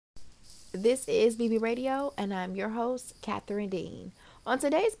This is BB Radio, and I'm your host, Catherine Dean. On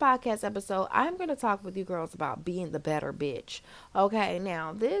today's podcast episode, I'm going to talk with you girls about being the better bitch. Okay,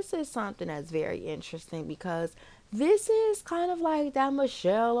 now this is something that's very interesting because this is kind of like that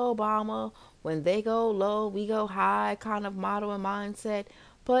Michelle Obama, when they go low, we go high kind of motto and mindset.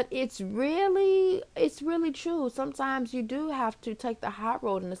 But it's really true. Sometimes you do have to take the high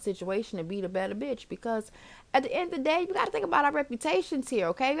road in a situation and be the better bitch because at the end of the day, we got to think about our reputations here,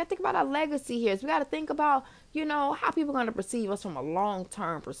 okay? We got to think about our legacy here. So we got to think about, how people are going to perceive us from a long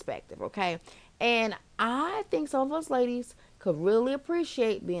term perspective, okay? And I think some of us ladies could really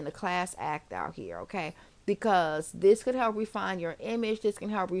appreciate being a class act out here, okay? Because this could help refine your image. This can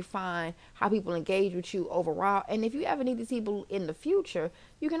help refine how people engage with you overall. And if you ever need these people in the future,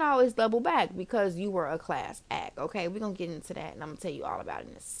 you can always double back because you were a class act. Okay, we're going to get into that and I'm going to tell you all about it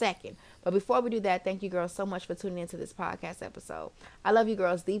in a second. But before we do that, thank you girls so much for tuning into this podcast episode. I love you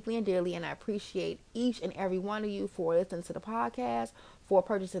girls deeply and dearly, and I appreciate each and every one of you for listening to the podcast, for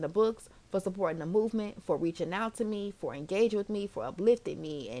purchasing the books, for supporting the movement, for reaching out to me, for engaging with me, for uplifting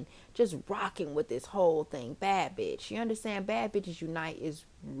me, and just rocking with this whole thing. Bad bitch. You understand? Bad bitches unite is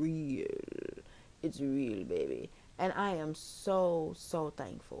real. It's real, baby. And I am so, so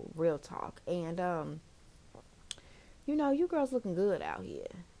thankful. Real talk. And you girls looking good out here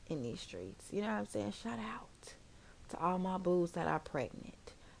in these streets. You know what I'm saying? Shout out to all my boos that are pregnant.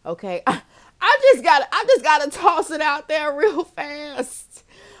 Okay, I just gotta toss it out there real fast.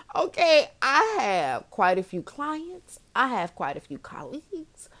 Okay, I have quite a few clients. I have quite a few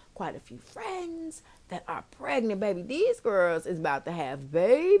colleagues, quite a few friends that are pregnant, baby. These girls is about to have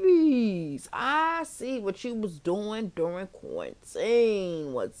babies. I see what you was doing during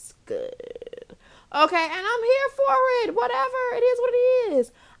quarantine. What's good? Okay, and I'm here for it. Whatever. It is what it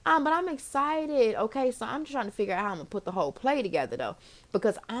is. But I'm excited. Okay, so I'm just trying to figure out how I'm gonna put the whole play together though.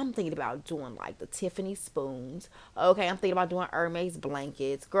 Because I'm thinking about doing like the Tiffany spoons. Okay, I'm thinking about doing Hermes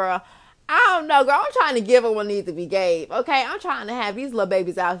blankets. Girl, I don't know, girl. I'm trying to give her what needs to be gave. Okay, I'm trying to have these little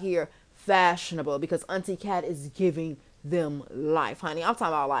babies out here fashionable because Auntie Cat is giving them life, honey. I'm talking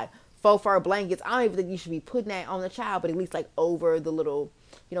about like faux fur blankets. I don't even think you should be putting that on the child, but at least like over the little,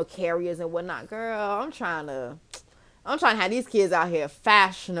 carriers and whatnot. Girl, I'm trying to have these kids out here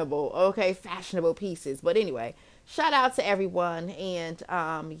fashionable, okay, fashionable pieces. But anyway, shout out to everyone, and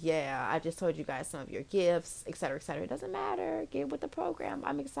yeah, I just told you guys some of your gifts, etc., etc. It doesn't matter. Get with the program.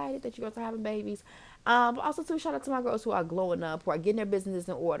 I'm excited that you guys are having babies. But also too, shout out to my girls who are glowing up, who are getting their business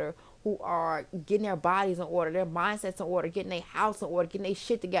in order, who are getting their bodies in order, their mindsets in order, getting their house in order, getting their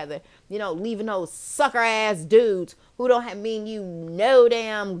shit together. Leaving those sucker ass dudes who don't have mean you no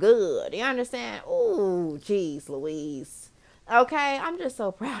damn good. You understand? Ooh, jeez, Louise. Okay, I'm just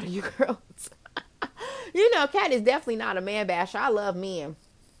so proud of you girls. Kat is definitely not a man basher. I love men.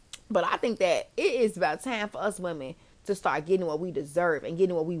 But I think that it is about time for us women to start getting what we deserve and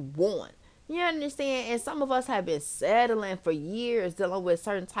getting what we want. You understand? And some of us have been settling for years dealing with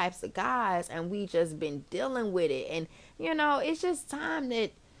certain types of guys, and we just been dealing with it. And, it's just time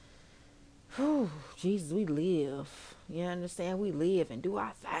that, whew, Jesus, we live. You understand? We live and do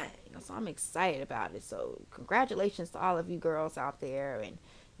our thing. So I'm excited about it. So congratulations to all of you girls out there. And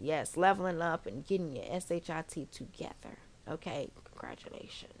yes, leveling up and getting your SHIT together. Okay,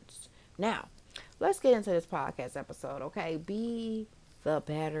 congratulations. Now, let's get into this podcast episode, okay? Be the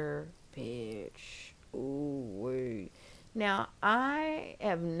better bitch. Ooh, wait. Now, I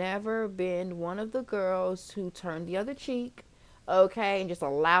have never been one of the girls who turned the other cheek, okay, and just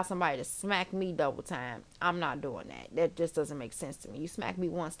allow somebody to smack me double time. I'm not doing that. That just doesn't make sense to me. You smack me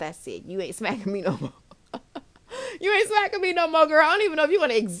once, that's it. You ain't smacking me no more. You ain't smacking me no more, girl. I don't even know if you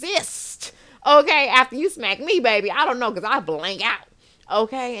want to exist. Okay, after you smack me, baby. I don't know, because I blank out.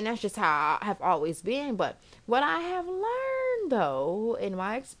 Okay, and that's just how I have always been. But what I have learned, though, in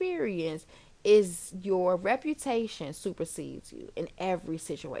my experience, is your reputation supersedes you in every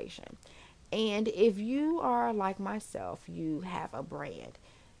situation. And if you are like myself, you have a brand.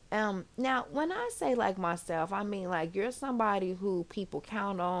 Now, when I say like myself, I mean like you're somebody who people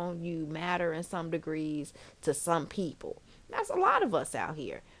count on. You matter in some degrees to some people. That's a lot of us out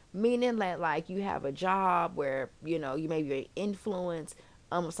here. Meaning that like you have a job where you may be an influence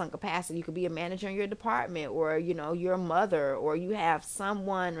some capacity. You could be a manager in your department, or you're a mother, or you have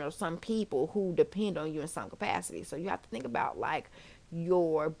someone or some people who depend on you in some capacity. So you have to think about like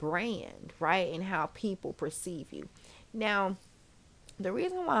your brand, right, and how people perceive you. Now, the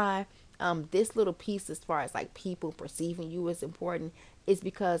reason why this little piece as far as like people perceiving you is important is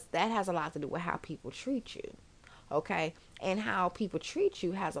because that has a lot to do with how people treat you, okay, and how people treat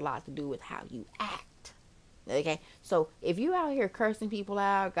you has a lot to do with how you act, Okay, so if you out here cursing people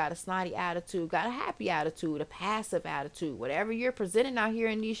out, got a snotty attitude, got a happy attitude, a passive attitude, whatever you're presenting out here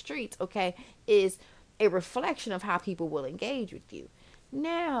in these streets, okay, is a reflection of how people will engage with you.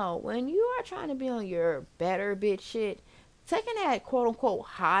 Now, when you are trying to be on your better bitch shit, taking that quote unquote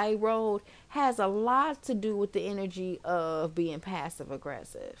high road has a lot to do with the energy of being passive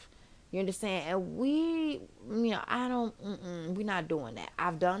aggressive. You understand? And I don't, we're not doing that.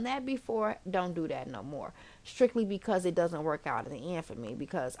 I've done that before. Don't do that no more. Strictly because it doesn't work out in the end for me.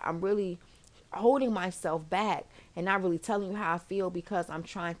 Because I'm really holding myself back and not really telling you how I feel because I'm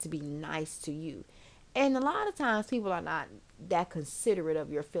trying to be nice to you. And a lot of times people are not that considerate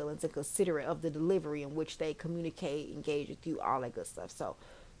of your feelings and considerate of the delivery in which they communicate, engage with you, all that good stuff. So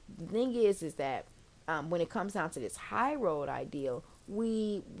the thing is that when it comes down to this high road ideal,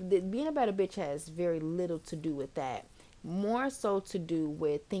 being a better bitch has very little to do with that. More so to do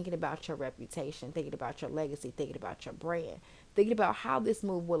with thinking about your reputation, thinking about your legacy, thinking about your brand, thinking about how this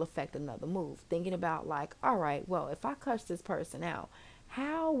move will affect another move, thinking about like, all right, well, if I cuss this person out,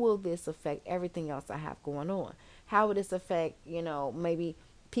 how will this affect everything else I have going on? How will this affect, maybe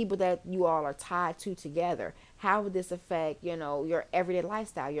people that you all are tied to together? How would this affect, your everyday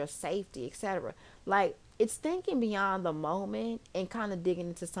lifestyle, your safety, etc.? Like, it's thinking beyond the moment and kind of digging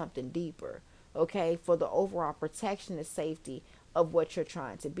into something deeper, okay, for the overall protection and safety of what you're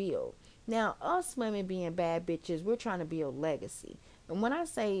trying to build. Now, us women being bad bitches, we're trying to build legacy. And when I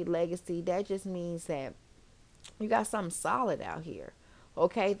say legacy, that just means that you got something solid out here.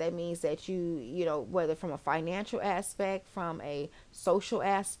 Okay, that means that whether from a financial aspect, from a social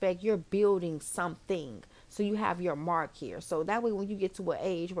aspect, you're building something. So you have your mark here. So that way, when you get to an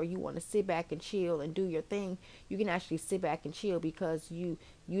age where you want to sit back and chill and do your thing, you can actually sit back and chill because you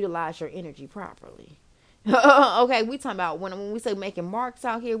utilize your energy properly. Okay, we talking about when we say making marks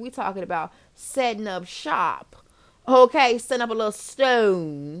out here, we talking about setting up shop. Okay, setting up a little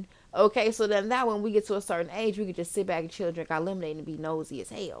stone. Okay, so then that when we get to a certain age, we can just sit back and chill, drink our lemonade, and be nosy as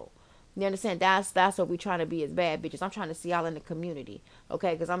hell. You understand? That's what we trying to be as bad bitches. I'm trying to see y'all in the community,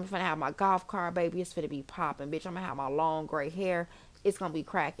 okay? Because I'm finna have my golf cart, baby. It's finna be popping, bitch. I'm gonna have my long gray hair. It's gonna be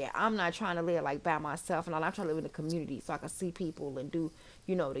cracking. I'm not trying to live like by myself, and I'm trying to live in the community so I can see people and do,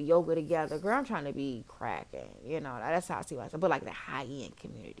 the yoga together. Girl, I'm trying to be cracking. That's how I see myself. But like the high end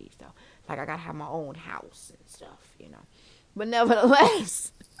community stuff. Like I gotta have my own house and stuff. But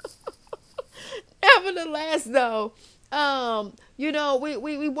nevertheless. Nevertheless, though,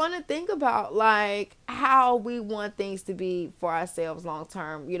 we want to think about like how we want things to be for ourselves long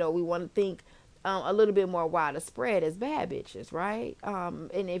term. We want to think a little bit more widespread as bad bitches, right?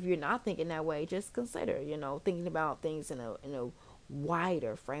 And if you're not thinking that way, just consider, thinking about things in a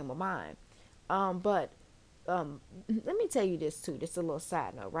wider frame of mind. But let me tell you this too. Just a little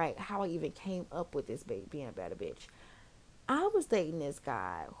side note, right? How I even came up with this being a better bitch. I was dating this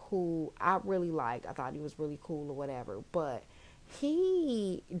guy who I really liked. I thought he was really cool or whatever, but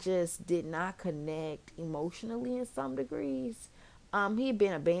he just did not connect emotionally in some degrees. He had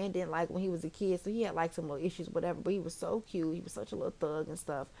been abandoned like when he was a kid, so he had like some little issues, whatever. But he was so cute. He was such a little thug and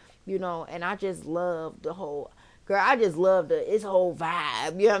stuff, And I just loved the whole girl. I just loved his whole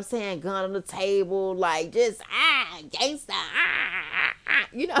vibe. You know what I'm saying? Gun on the table, like just gangsta,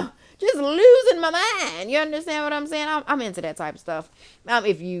 just losing my mind. You understand what I'm saying? I'm into that type of stuff.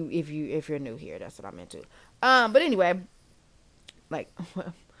 If you're new here, that's what I'm into. But anyway, like,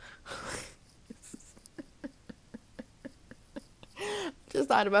 just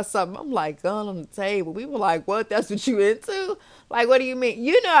thought about something. I'm like, gun on the table. We were like, what? That's what you into? Like, what do you mean?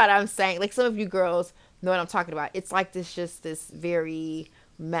 You know what I'm saying? Like, some of you girls know what I'm talking about. It's like this very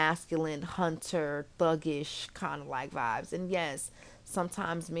masculine, hunter, thuggish kind of like vibes. And yes,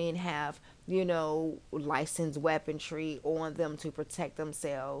 sometimes men have, licensed weaponry on them to protect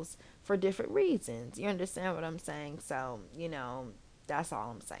themselves for different reasons. You understand what I'm saying? So, that's all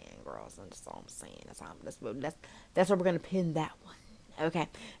I'm saying, girls. That's all I'm saying. That's where we're gonna pin that one. Okay.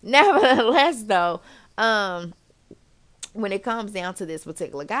 Nevertheless, though, when it comes down to this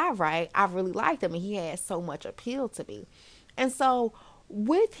particular guy, right, I really liked him and he had so much appeal to me. And so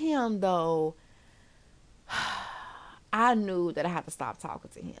with him, though, I knew that I had to stop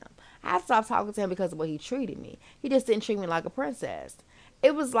talking to him. I had to stop talking to him because of what he treated me. He just didn't treat me like a princess.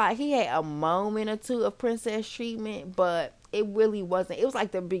 It was like he had a moment or two of princess treatment, but it really wasn't. It was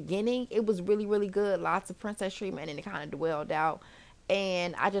like the beginning. It was really, really good. Lots of princess treatment, and it kind of dwelled out.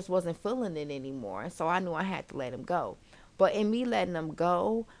 And I just wasn't feeling it anymore. So I knew I had to let him go. But in me letting him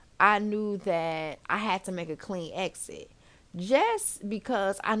go, I knew that I had to make a clean exit. Just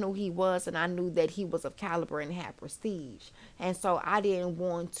because I knew he was, and I knew that he was of caliber and had prestige. And so I didn't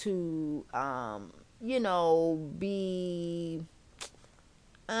want to be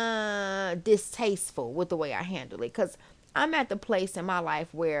distasteful with the way I handle it, because I'm at the place in my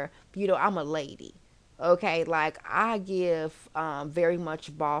life where I'm a lady. Okay, like I give very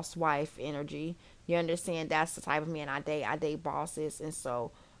much boss wife energy. You understand? That's the type of man I date. I date bosses, and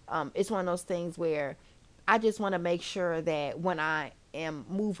so it's one of those things where I just want to make sure that when I am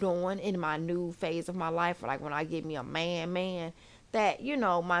moved on in my new phase of my life, like when I get me a man, that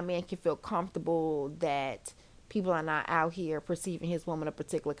my man can feel comfortable, that people are not out here perceiving his woman a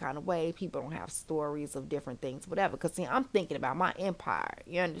particular kind of way. People don't have stories of different things, whatever. Because, see, I'm thinking about my empire.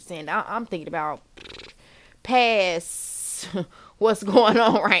 You understand? I'm thinking about past what's going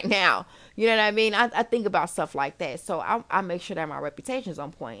on right now. You know what I mean? I think about stuff like that. So I make sure that my reputation is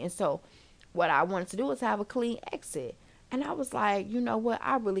on point. And so what I wanted to do was have a clean exit. And I was like, you know what?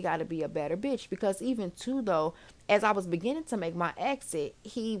 I really got to be a better bitch. Because even too, though, as I was beginning to make my exit,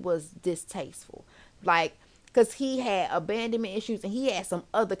 he was distasteful. Like, because he had abandonment issues and he had some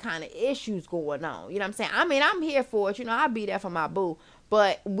other kind of issues going on. You know what I'm saying? I mean, I'm here for it. I'll be there for my boo,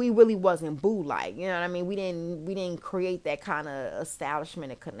 but we really wasn't boo like. You know what I mean? We didn't create that kind of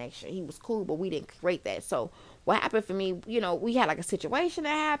establishment and connection. He was cool, but we didn't create that. So what happened for me? We had like a situation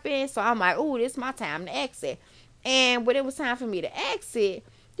that happened. So I'm like, oh, this is my time to exit. And when it was time for me to exit,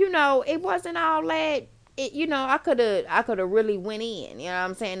 it wasn't all that. I could have really went in, you know what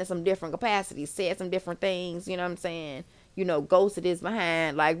I'm saying, in some different capacities, said some different things, you know what I'm saying, ghosted his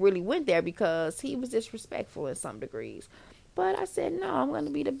behind, like really went there because he was disrespectful in some degrees. But I said, no, I'm going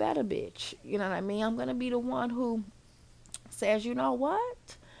to be the better bitch. You know what I mean? I'm going to be the one who says, you know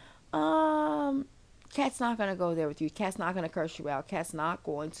what? Cat's not going to go there with you. Cat's not going to curse you out. Cat's not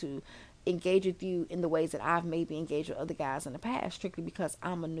going to engage with you in the ways that I've maybe engaged with other guys in the past, strictly because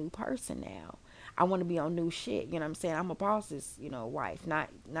I'm a new person now. I want to be on new shit. You know what I'm saying? I'm a boss's, wife. Not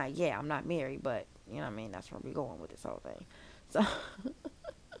yet. I'm not married, but you know what I mean? That's where we're going with this whole thing. So,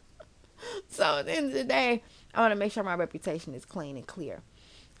 so at the end of the day, I want to make sure my reputation is clean and clear.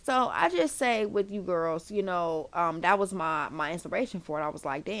 So I just say with you girls, that was my inspiration for it. I was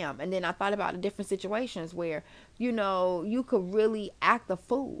like, damn. And then I thought about the different situations where, you could really act a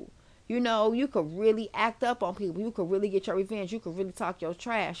fool. You could really act up on people. You could really get your revenge. You could really talk your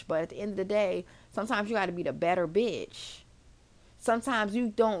trash. But at the end of the day, sometimes you got to be the better bitch. Sometimes you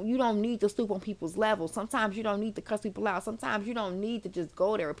don't need to stoop on people's levels. Sometimes you don't need to cuss people out. Sometimes you don't need to just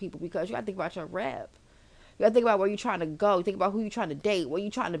go there with people, because you got to think about your rep. You got to think about where you're trying to go. You think about who you're trying to date, where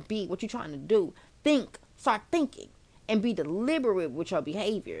you're trying to be, what you're trying to do. Start thinking, and be deliberate with your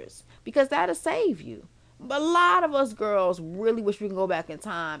behaviors, because that'll save you. But a lot of us girls really wish we can go back in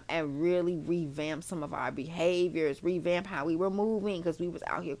time and really revamp some of our behaviors, revamp how we were moving, because we was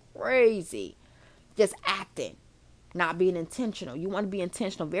out here crazy, just acting, not being intentional. You want to be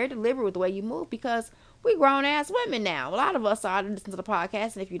intentional, very deliberate with the way you move, because we grown ass women now. A lot of us are listening to the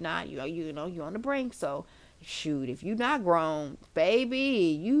podcast, and if you're not, you're on the brink. So shoot, if you're not grown,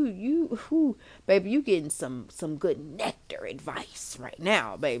 baby, baby, you getting some good nectar advice right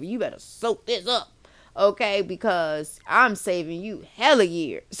now, baby. You better soak this up. Okay, because I'm saving you hella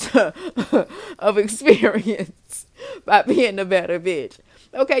years of experience by being a better bitch.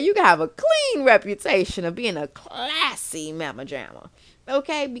 Okay, you can have a clean reputation of being a classy mama jamma.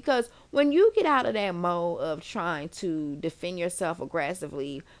 Okay, because when you get out of that mode of trying to defend yourself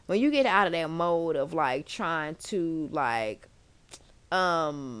aggressively, when you get out of that mode of like trying to like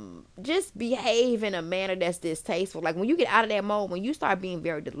just behave in a manner that's distasteful, like when you get out of that mode, when you start being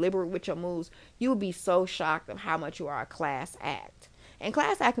very deliberate with your moves, you'll be so shocked of how much you are a class act. And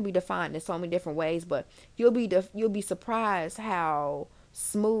class act can be defined in so many different ways, but you'll be surprised how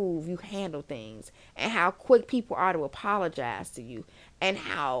smooth you handle things, and how quick people are to apologize to you, and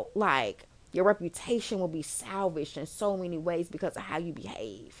how like your reputation will be salvaged in so many ways because of how you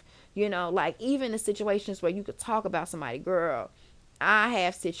behave. Like even in situations where you could talk about somebody, girl, I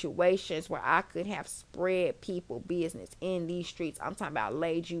have situations where I could have spread people business in these streets. I'm talking about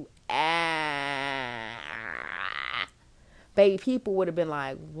laid you ah. Baby, people would have been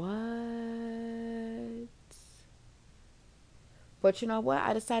like, what? But you know what?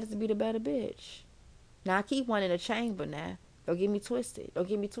 I decided to be the better bitch. Now I keep one in the chamber now. Don't get me twisted. Don't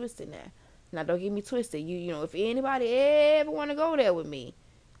get me twisted now. Now don't get me twisted. If anybody ever want to go there with me,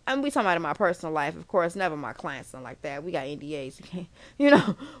 we talking about in my personal life, of course, never my clients, something like that. We got NDAs.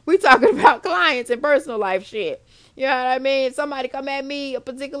 We talking about clients and personal life shit. You know what I mean? Somebody come at me a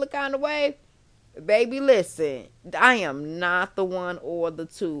particular kind of way, baby, listen, I am not the one or the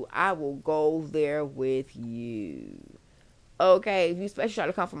two. I will go there with you. Okay, if you especially try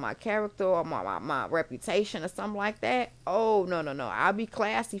to come from my character or my reputation or something like that, oh, no. I'll be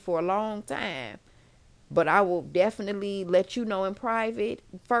classy for a long time. But I will definitely let you know in private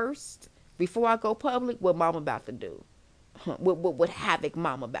first before I go public what mom about to do. What havoc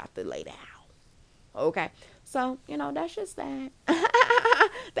mom about to lay down. Okay. So, that's just that.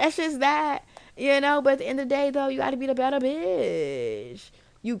 That's just that. But at the end of the day though, you gotta be the better bitch.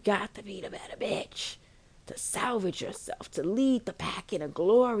 You got to be the better bitch. To salvage yourself, to lead the pack in a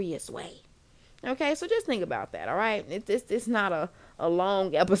glorious way. Okay, so just think about that, all right? It's not a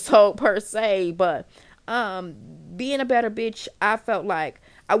long episode per se, but um, being a better bitch, I felt like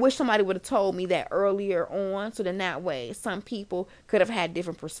I wish somebody would have told me that earlier on, so then that way some people could have had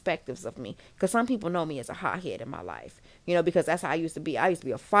different perspectives of me. Because some people know me as a hothead in my life, because that's how I used to be. I used to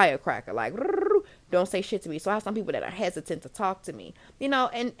be a firecracker, like don't say shit to me. So I have some people that are hesitant to talk to me,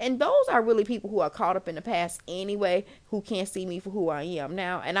 and those are really people who are caught up in the past anyway, who can't see me for who I am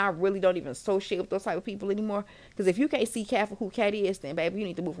now. And I really don't even associate with those type of people anymore. Because if you can't see Cat for who Cat is, then baby, you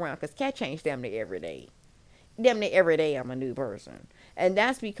need to move around. Because Cat changed damn near every day. Damn near every day I'm a new person. And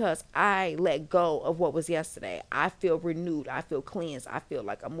that's because I let go of what was yesterday. I feel renewed. I feel cleansed. I feel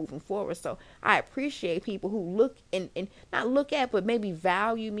like I'm moving forward. So I appreciate people who look and not look at, but maybe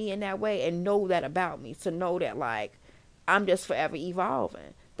value me in that way and know that about me. To know that, like, I'm just forever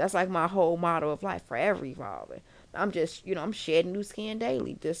evolving. That's like my whole motto of life, forever evolving. I'm just, I'm shedding new skin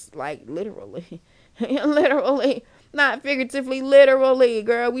daily. Just like literally. Literally. Not figuratively, literally,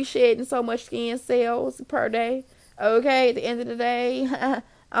 girl. We shedding so much skin cells per day. Okay, at the end of the day,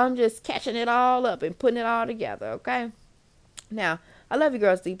 I'm just catching it all up and putting it all together, okay? Now, I love you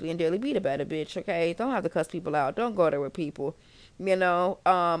girls deeply and dearly. Be the better bitch, okay? Don't have to cuss people out. Don't go there with people,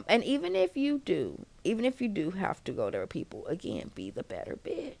 and even if you do have to go there with people, again, be the better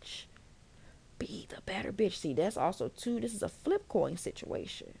bitch. Be the better bitch. See, that's also, too, this is a flip coin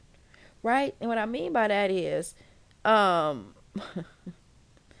situation, right? And what I mean by that is, um,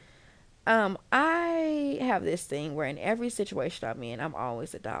 I have this thing where in every situation I'm in, I'm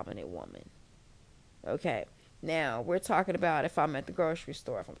always a dominant woman. Okay. Now, we're talking about if I'm at the grocery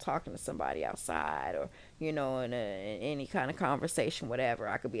store, if I'm talking to somebody outside, or, in any kind of conversation, whatever.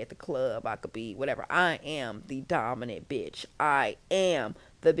 I could be at the club, I could be whatever. I am the dominant bitch. I am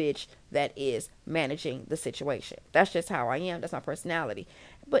the bitch that is managing the situation. That's just how I am. That's my personality.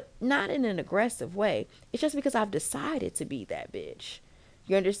 But not in an aggressive way. It's just because I've decided to be that bitch.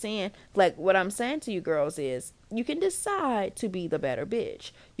 You understand? Like, what I'm saying to you girls is you can decide to be the better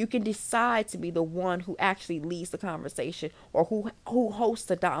bitch. You can decide to be the one who actually leads the conversation, or who hosts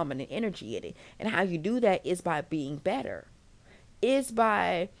the dominant energy in it. And how you do that is by being better. Is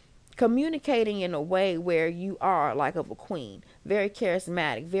by communicating in a way where you are like of a queen, very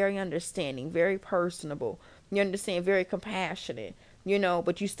charismatic, very understanding, very personable. You understand? Very compassionate.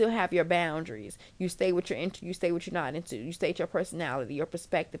 But you still have your boundaries. You stay what you're into, you stay what you're not into. You state your personality, your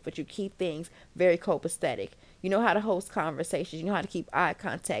perspective, but you keep things very copacetic. You know how to host conversations. You know how to keep eye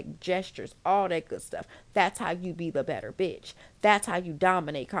contact, gestures, all that good stuff. That's how you be the better bitch. That's how you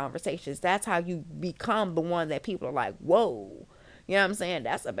dominate conversations. That's how you become the one that people are like, whoa. You know what I'm saying?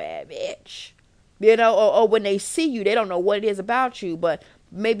 That's a bad bitch. Or when they see you, they don't know what it is about you, but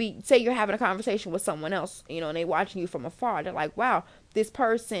maybe say you're having a conversation with someone else, and they watching you from afar. They're like, wow, this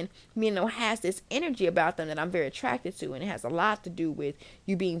person, has this energy about them that I'm very attracted to. And it has a lot to do with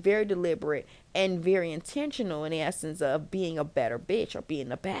you being very deliberate and very intentional in the essence of being a better bitch, or being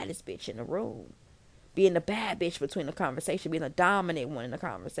the baddest bitch in the room. Being the bad bitch between the conversation, being the dominant one in the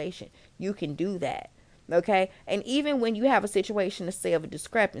conversation. You can do that. Okay. And even when you have a situation to say of a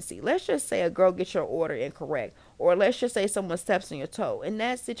discrepancy, let's just say a girl gets your order incorrect, or let's just say someone steps on your toe. In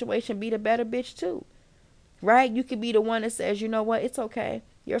that situation, be the better bitch too. Right? You could be the one that says, you know what, it's okay.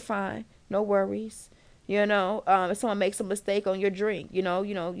 You're fine. No worries. If someone makes a mistake on your drink,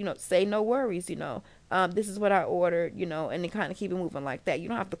 say no worries, this is what I ordered, and then kind of keep it moving like that. You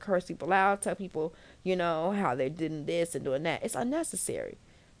don't have to curse people out, tell people, how they're doing this and doing that. It's unnecessary,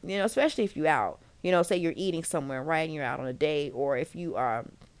 especially if you're out. Say you're eating somewhere, right, and you're out on a date, or if you are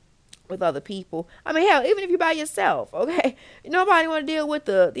with other people. I mean, hell, even if you're by yourself, okay? Nobody want to deal with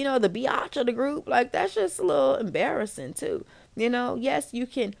the biatch of the group. Like, that's just a little embarrassing, too. Yes, you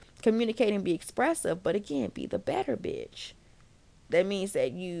can communicate and be expressive, but again, be the better bitch. That means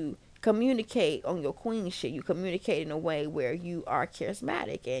that you communicate on your queen shit. You communicate in a way where you are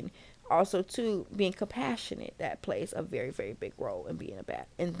charismatic, and also too being compassionate. That plays a very, very big role in being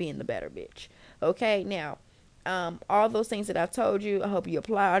the better bitch. Okay, now all those things that I've told you, I hope you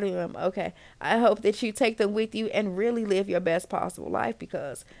apply them. Okay, I hope that you take them with you and really live your best possible life,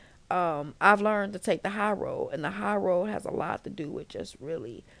 because I've learned to take the high road, and the high road has a lot to do with just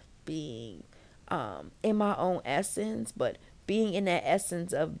really being in my own essence, but being in that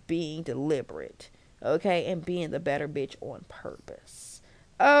essence of being deliberate. okay, and being the better bitch on purpose.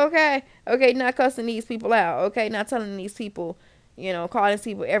 Okay, okay, not cussing these people out. Okay, not telling these people, calling these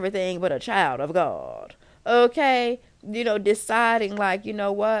people everything but a child of God. Okay, deciding like, you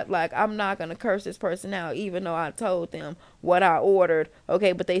know what, like I'm not gonna curse this person out, even though I told them what I ordered.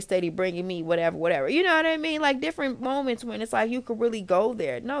 Okay, but they steady bringing me whatever, whatever. You know what I mean? Like different moments when it's like you could really go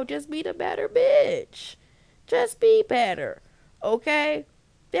there. No, just be the better bitch. Just be better. Okay?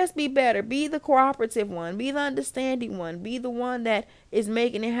 Just be better. Be the cooperative one. Be the understanding one. Be the one that is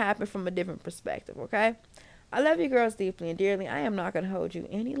making it happen from a different perspective. Okay? I love you girls deeply and dearly. I am not going to hold you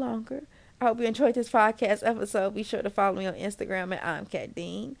any longer. I hope you enjoyed this podcast episode. Be sure to follow me on Instagram at I'm Kat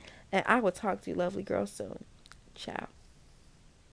Dean. And I will talk to you lovely girls soon. Ciao.